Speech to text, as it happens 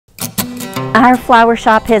Our flower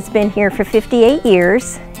shop has been here for 58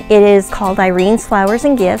 years. It is called Irene's Flowers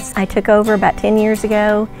and Gifts. I took over about 10 years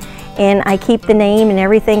ago, and I keep the name and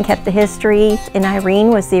everything, kept the history, and Irene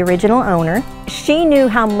was the original owner. She knew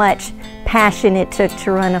how much passion it took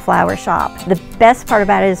to run a flower shop. The best part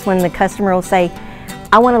about it is when the customer will say,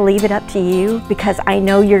 I want to leave it up to you because I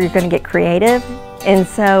know you're going to get creative. And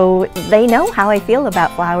so they know how I feel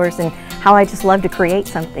about flowers and how I just love to create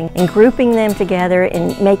something, and grouping them together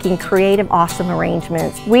and making creative, awesome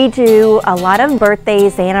arrangements. We do a lot of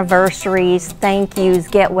birthdays, anniversaries, thank yous,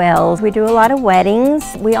 get wells. We do a lot of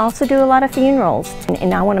weddings. We also do a lot of funerals.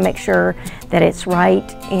 And I want to make sure that it's right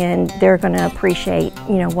and they're going to appreciate,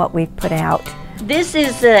 what we've put out. This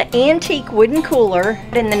is an antique wooden cooler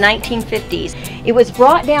in the 1950s. It was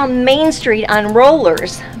brought down Main Street on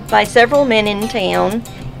rollers by several men in town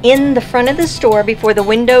in the front of the store before the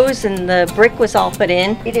windows and the brick was all put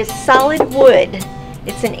in. It is solid wood.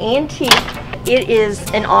 It's an antique. It is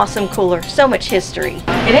an awesome cooler. So much history.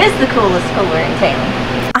 It is the coolest cooler in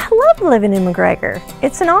town. I love living in McGregor.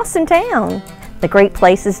 It's an awesome town. The great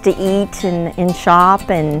places to eat and shop,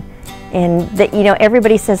 and that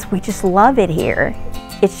everybody says we just love it here.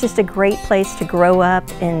 It's just a great place to grow up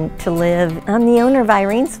and to live. I'm the owner of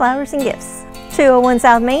Irene's Flowers and Gifts, 201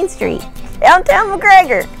 South Main Street, downtown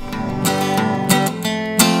McGregor.